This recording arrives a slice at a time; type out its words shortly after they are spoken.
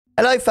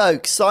Hello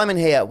folks, Simon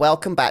here.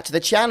 Welcome back to the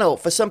channel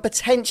for some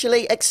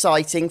potentially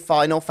exciting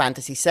Final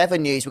Fantasy VII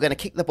news. We're going to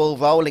kick the ball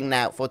rolling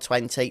now for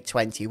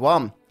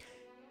 2021.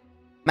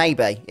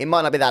 Maybe. It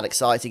might not be that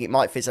exciting, it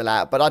might fizzle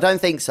out, but I don't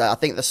think so. I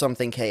think there's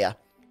something here.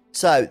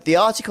 So, the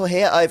article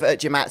here over at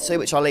Gematsu,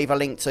 which I'll leave a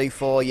link to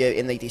for you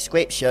in the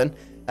description,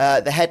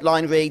 the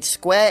headline reads,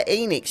 Square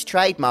Enix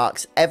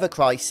trademarks Ever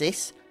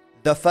Crisis,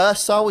 The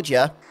First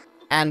Soldier,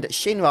 and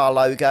Shinra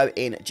logo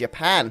in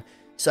Japan.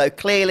 So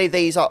clearly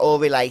these are all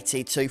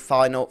related to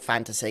Final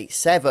Fantasy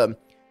VII.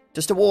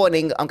 Just a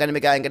warning, I'm going to be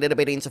going a little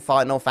bit into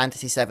Final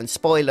Fantasy VII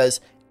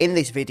spoilers in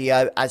this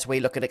video as we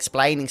look at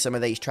explaining some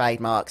of these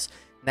trademarks.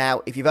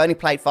 Now, if you've only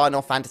played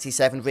Final Fantasy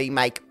VII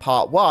Remake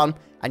Part 1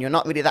 and you're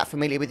not really that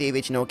familiar with the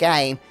original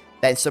game,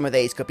 then some of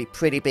these could be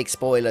pretty big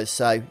spoilers,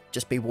 so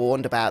just be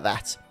warned about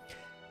that.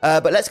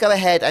 But let's go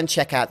ahead and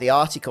check out the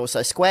article.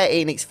 So Square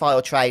Enix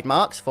filed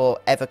trademarks for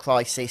Ever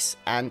Crisis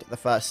and The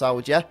First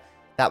Soldier.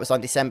 That was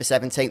on December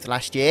 17th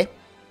last year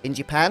in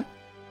Japan.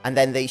 And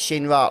then the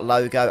Shinra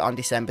logo on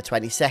December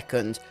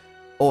 22nd.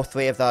 All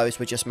three of those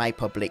were just made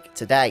public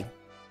today.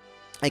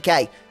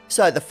 Okay,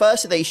 so the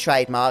first of these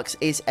trademarks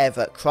is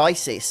Ever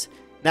Crisis.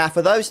 Now,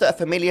 for those that are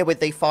familiar with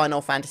the Final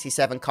Fantasy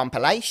VII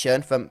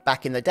compilation from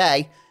back in the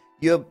day,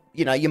 you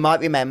might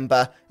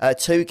remember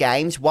two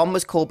games. One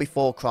was called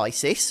Before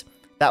Crisis.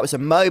 That was a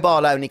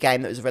mobile-only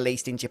game that was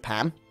released in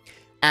Japan.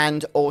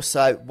 And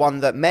also one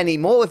that many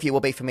more of you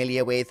will be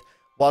familiar with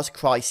was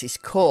Crisis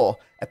Core,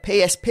 a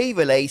PSP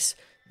release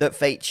that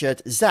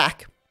featured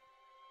Zack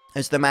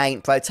as the main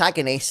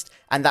protagonist,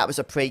 and that was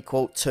a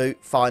prequel to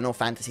Final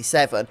Fantasy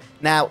VII.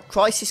 Now,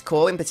 Crisis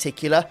Core in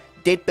particular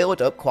did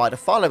build up quite a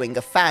following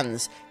of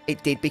fans.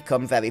 It did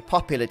become very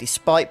popular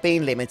despite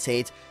being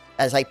limited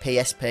as a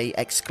PSP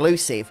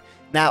exclusive.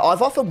 Now,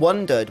 I've often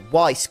wondered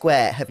why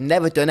Square have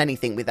never done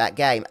anything with that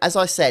game. As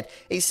I said,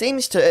 it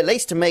seems to, at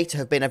least to me, to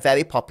have been a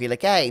very popular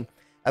game.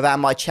 Around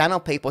my channel,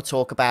 people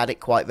talk about it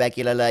quite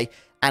regularly,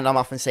 and I'm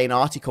often seeing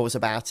articles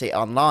about it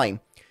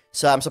online.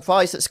 So I'm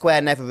surprised that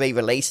Square never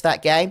re-released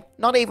that game,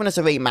 not even as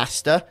a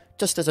remaster,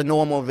 just as a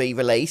normal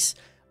re-release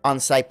on,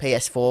 say,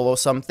 PS4 or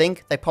something.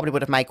 They probably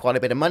would have made quite a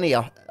bit of money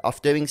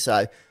off doing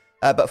so.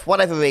 But for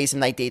whatever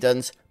reason, they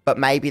didn't. But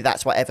maybe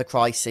that's what Ever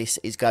Crisis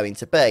is going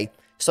to be.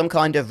 Some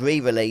kind of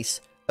re-release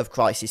of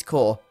Crisis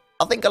Core.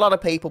 I think a lot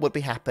of people would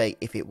be happy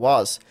if it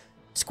was.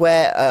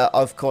 Square are,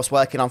 of course,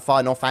 working on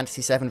Final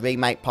Fantasy VII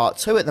Remake Part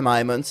 2 at the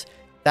moment.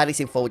 That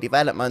is in full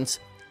development.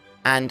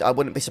 And I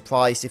wouldn't be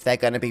surprised if they're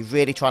going to be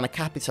really trying to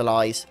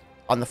capitalise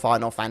on the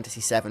Final Fantasy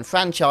VII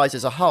franchise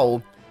as a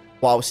whole,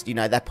 whilst,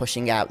 they're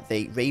pushing out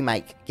the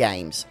remake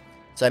games.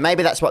 So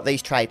maybe that's what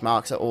these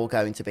trademarks are all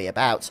going to be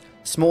about.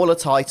 Smaller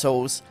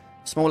titles,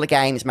 smaller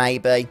games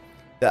maybe,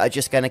 that are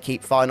just going to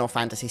keep Final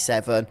Fantasy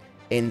VII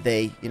in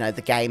the,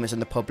 the gamers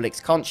and the public's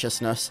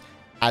consciousness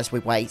as we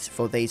wait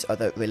for these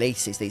other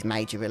releases, these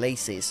major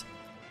releases.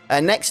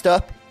 Next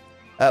up,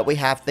 we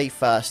have The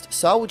First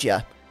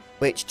Soldier,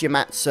 which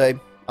Gematsu,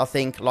 I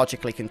think,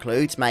 logically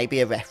concludes may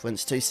be a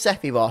reference to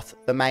Sephiroth,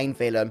 the main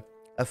villain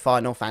of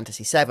Final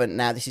Fantasy VII.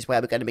 Now, this is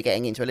where we're going to be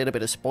getting into a little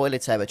bit of spoiler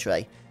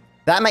territory.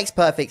 That makes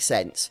perfect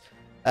sense.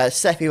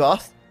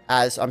 Sephiroth,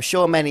 as I'm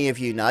sure many of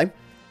you know,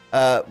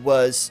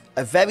 was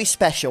a very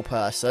special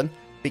person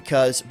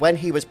because when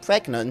he was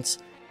pregnant,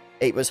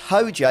 it was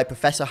Hojo,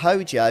 Professor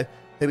Hojo,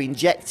 who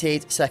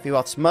injected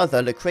Sephiroth's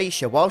mother,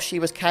 Lucretia, while she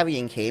was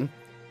carrying him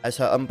as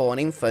her unborn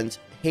infant.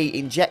 He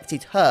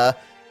injected her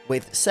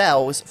with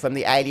cells from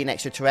the alien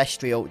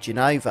extraterrestrial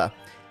Genova.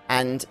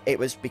 And it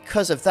was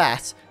because of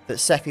that that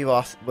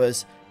Sephiroth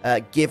was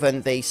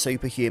given the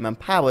superhuman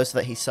powers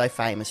that he's so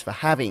famous for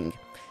having.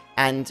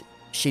 And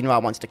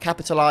Shinra wanted to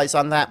capitalise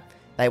on that.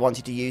 They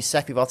wanted to use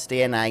Sephiroth's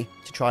DNA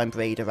to try and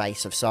breed a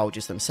race of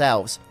soldiers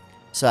themselves.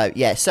 So,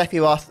 yeah,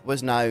 Sephiroth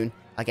was known,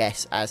 I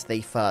guess, as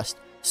the First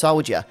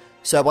Soldier.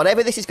 So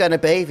whatever this is going to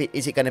be,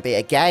 is it going to be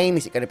a game?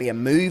 Is it going to be a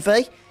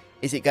movie?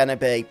 Is it going to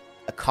be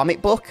a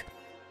comic book?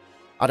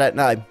 I don't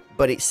know.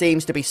 But it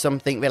seems to be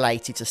something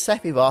related to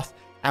Sephiroth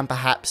and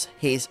perhaps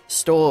his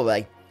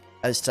story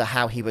as to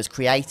how he was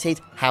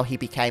created, how he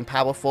became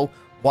powerful,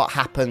 what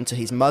happened to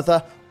his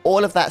mother,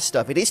 all of that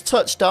stuff. It is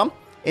touched on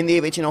in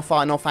the original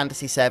Final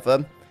Fantasy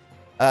VII,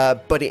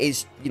 but it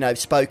is,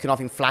 spoken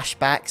of in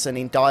flashbacks and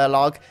in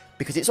dialogue,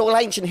 because it's all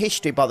ancient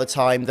history by the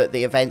time that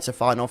the events of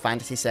Final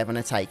Fantasy VII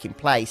are taking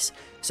place.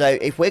 So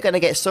if we're going to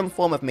get some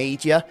form of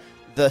media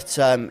that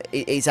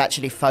is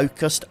actually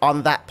focused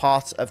on that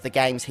part of the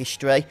game's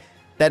history,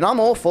 then I'm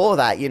all for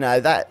that.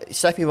 That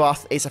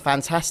Sephiroth is a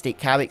fantastic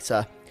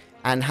character,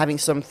 and having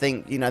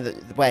something,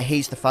 where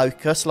he's the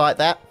focus like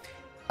that,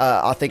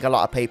 I think a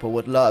lot of people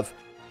would love.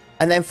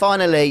 And then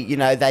finally,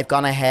 they've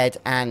gone ahead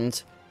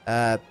and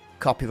trademark,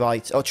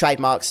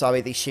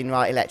 the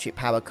Shinra Electric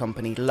Power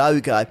Company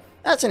logo.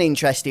 That's an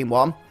interesting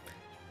one.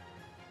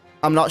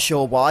 I'm not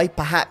sure why.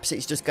 Perhaps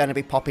it's just going to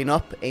be popping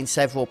up in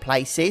several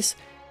places,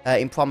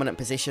 in prominent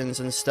positions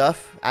and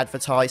stuff,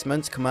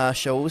 advertisements,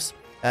 commercials,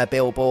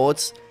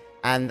 billboards,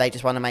 and they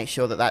just want to make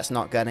sure that that's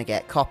not going to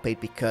get copied,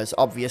 because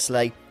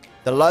obviously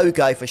the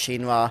logo for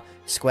Shinra,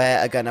 Square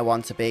are going to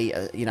want to be,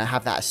 you know,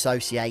 have that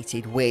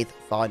associated with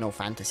Final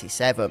Fantasy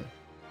VII.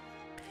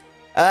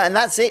 And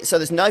that's it. So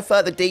there's no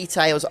further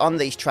details on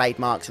these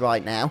trademarks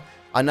right now.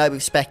 I know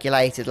we've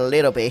speculated a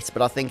little bit,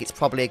 but I think it's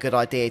probably a good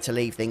idea to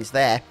leave things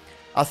there.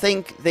 I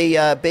think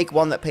the big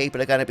one that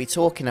people are going to be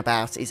talking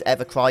about is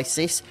Ever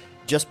Crisis,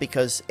 just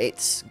because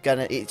it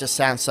just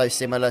sounds so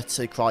similar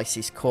to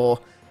Crisis Core,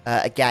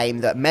 a game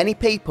that many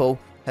people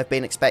have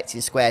been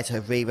expecting Square to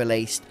have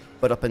re-released,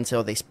 but up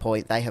until this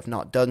point they have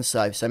not done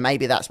so. So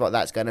maybe that's what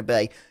that's going to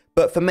be.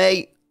 But for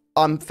me,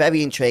 I'm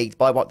very intrigued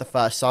by what the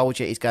first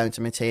Soldier is going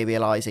to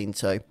materialise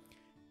into.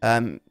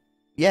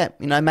 Yeah,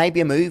 you know,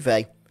 maybe a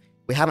movie.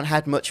 We haven't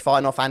had much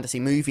Final Fantasy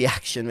movie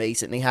action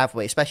recently, have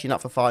we? Especially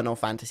not for Final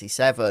Fantasy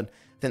VII. I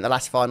think the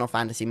last Final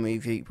Fantasy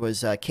movie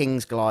was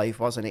Kingsglaive,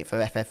 wasn't it, for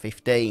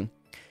FF15?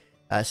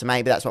 So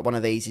maybe that's what one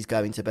of these is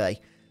going to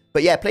be.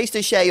 But yeah, please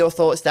do share your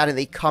thoughts down in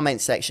the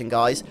comments section,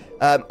 guys.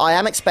 I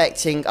am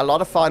expecting a lot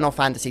of Final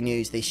Fantasy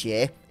news this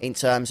year, in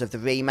terms of the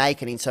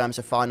remake and in terms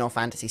of Final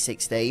Fantasy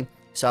 16.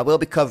 So I will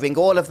be covering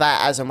all of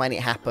that as and when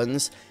it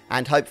happens,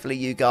 and hopefully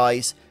you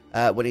guys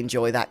would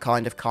enjoy that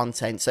kind of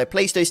content. So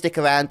please do stick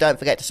around, don't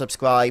forget to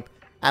subscribe,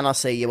 and I'll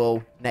see you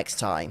all next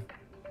time.